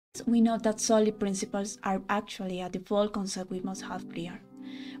First, we know that solid principles are actually a default concept we must have clear.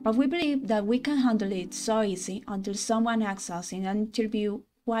 But we believe that we can handle it so easy until someone asks us in an interview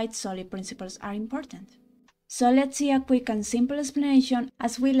why solid principles are important. So let's see a quick and simple explanation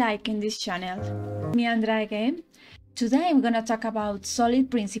as we like in this channel. Me Andrea again. Today I'm going to talk about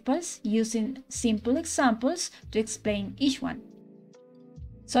solid principles using simple examples to explain each one.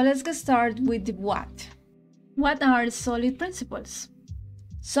 So let's get started with the what. What are solid principles?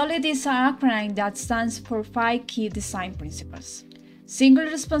 SOLID is an acronym that stands for 5 key design principles. Single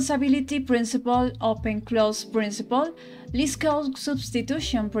responsibility principle, open-close principle, Liscop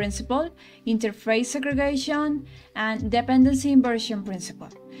Substitution principle, interface aggregation, and dependency immersion principle,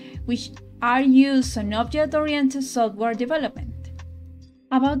 which are used in object-oriented software development.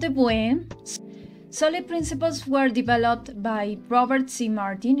 About the BUE, solid principles were developed by Robert C.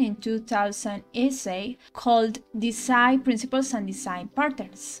 Martin in 2000 essay called Design Principles and Design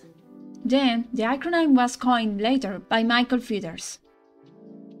Patterns. Then, the acronym was coined later by Michael Feathers.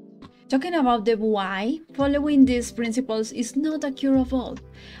 Talking about the why, following these principles is not a cure of all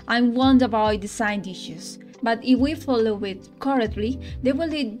and won't avoid design issues, but if we follow it correctly, they will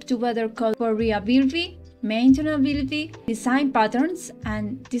lead to better code for reliability, maintainability, design patterns,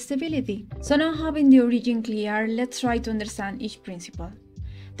 and testability. So now having the origin clear, let's try to understand each principle.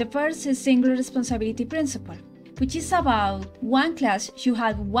 The first is single responsibility principle, which is about one class should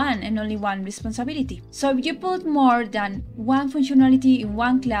have one and only one responsibility. So if you put more than one functionality in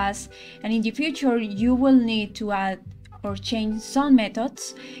one class, and in the future you will need to add or change some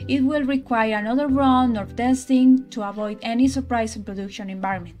methods, it will require another run of testing to avoid any surprise in production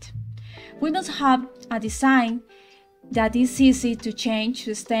environment. We must have a design that is easy to change,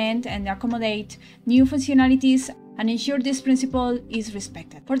 to extend, and accommodate new functionalities and ensure this principle is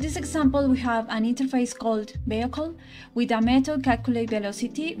respected. For this example, we have an interface called vehicle with a method calculate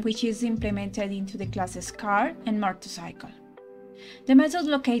velocity, which is implemented into the classes car and motorcycle. The method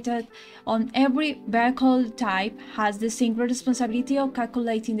located on every vehicle type has the single responsibility of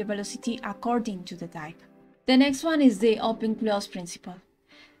calculating the velocity according to the type. The next one is the open-close principle.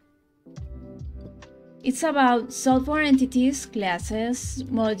 It's about software entities, classes,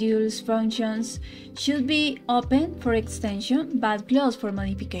 modules, functions should be open for extension but closed for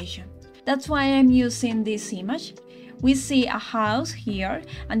modification. That's why I'm using this image. We see a house here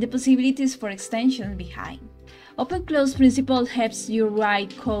and the possibilities for extension behind. Open-close principle helps you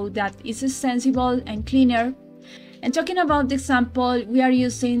write code that is extensible and cleaner. And talking about the example, we are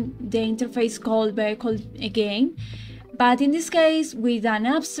using the interface called vehicle again, but in this case with an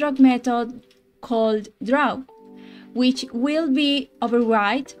abstract method called draw, which will be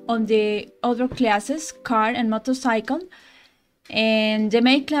override on the other classes, car and motorcycle, and the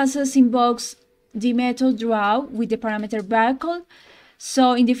main classes invokes the method draw with the parameter vehicle.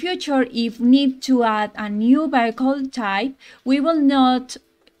 So in the future, if need to add a new vehicle type, we will not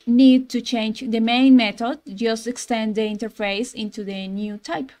need to change the main method, just extend the interface into the new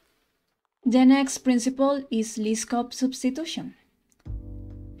type. The next principle is Liscop Substitution.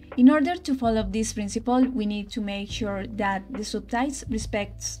 In order to follow this principle, we need to make sure that the subtype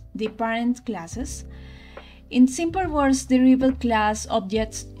respects the parent classes. In simple words, the rival class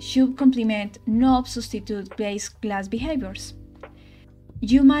objects should complement, not substitute base class behaviors.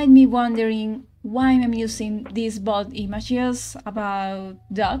 You might be wondering why I'm using these both images about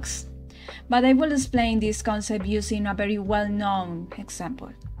dogs, but I will explain this concept using a very well-known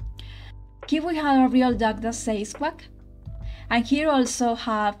example. Here we have a real dog that says quack. And here also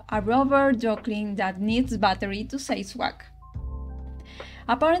have a rubber duckling that needs battery to say swag.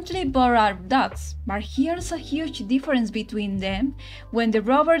 Apparently both are dogs, but here's a huge difference between them when the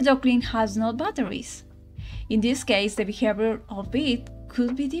rubber duckling has no batteries. In this case, the behavior of it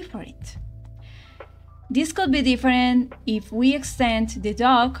could be different. This could be different if we extend the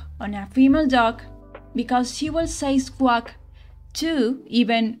dog on a female dog because she will say squawk too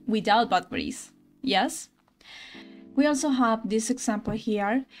even without batteries. Yes? We also have this example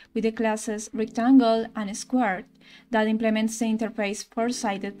here with the classes rectangle and square that implements the interface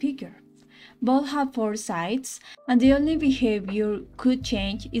four-sided figure. Both have 4 sides, and the only behavior could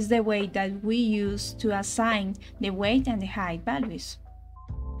change is the way that we use to assign the weight and the height values.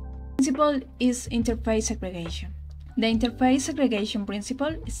 The principle is interface aggregation. The interface aggregation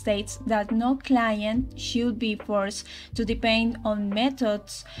principle states that no client should be forced to depend on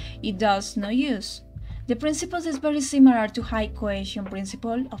methods it does not use. The principle is very similar to high cohesion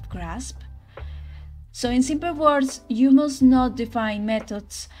principle of GRASP. So in simple words, you must not define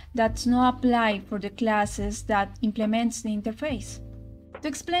methods that not apply for the classes that implements the interface. To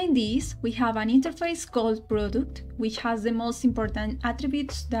explain this, we have an interface called product, which has the most important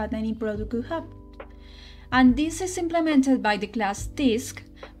attributes that any product could have. And this is implemented by the class disc,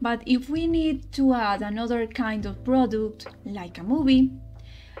 but if we need to add another kind of product, like a movie,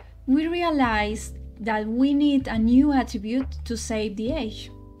 we realize that we need a new attribute to save the age.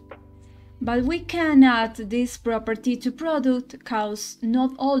 But we can add this property to product because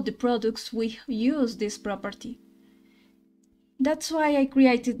not all the products will use this property. That's why I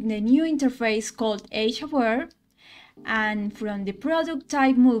created the new interface called age-aware, and from the product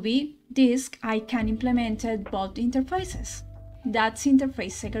type movie disk I can implement both interfaces. That's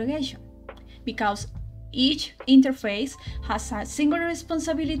interface segregation, because each interface has a single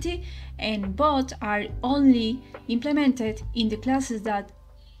responsibility and both are only implemented in the classes that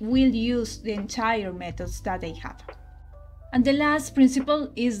will use the entire methods that they have. And the last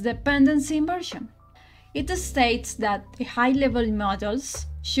principle is dependency immersion. It states that the high-level models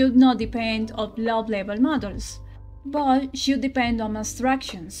should not depend on low-level models, but should depend on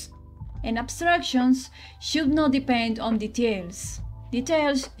abstractions. And abstractions should not depend on details.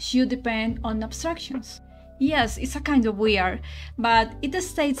 Details should depend on abstractions. Yes, it's a kind of weird, but it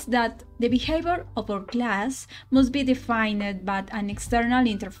states that the behavior of our class must be defined by an external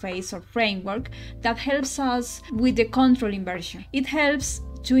interface or framework that helps us with the control inversion. It helps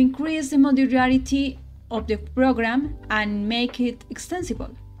to increase the modularity of the program and make it extensible.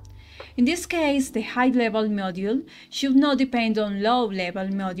 In this case, the high-level module should not depend on low-level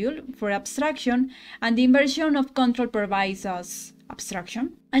module for abstraction, and the inversion of control provides us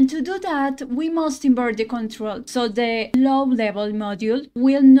abstraction. And to do that, we must invert the control, so the low-level module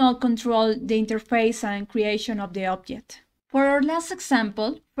will not control the interface and creation of the object. For our last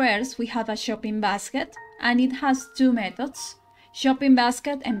example, first we have a shopping basket, and it has two methods, shopping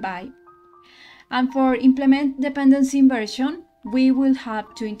basket and buy. And for implement dependency inversion, we will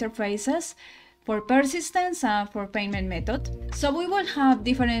have two interfaces for persistence and for payment method. So we will have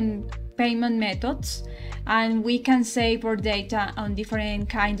different payment methods, and we can save our data on different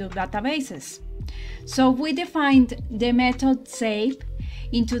kinds of databases. So we defined the method save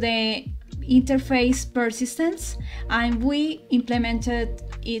into the interface persistence, and we implemented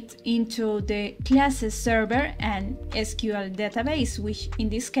it into the classes server and SQL database, which in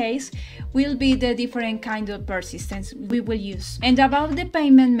this case will be the different kind of persistence we will use. And about the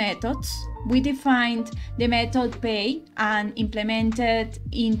payment methods, we defined the method pay and implemented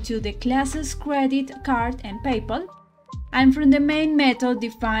into the classes credit card and PayPal. And from the main method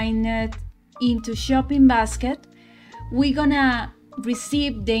defined into shopping basket, we're gonna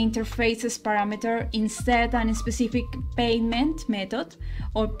receive the interface's parameter instead of a specific payment method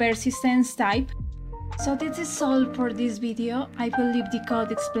or persistence type. So this is all for this video. I will leave the code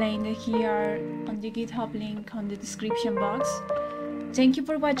explained here on the GitHub link on the description box. Thank you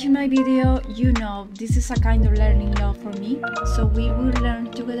for watching my video. You know, this is a kind of learning love for me, so we will learn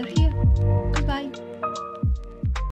together.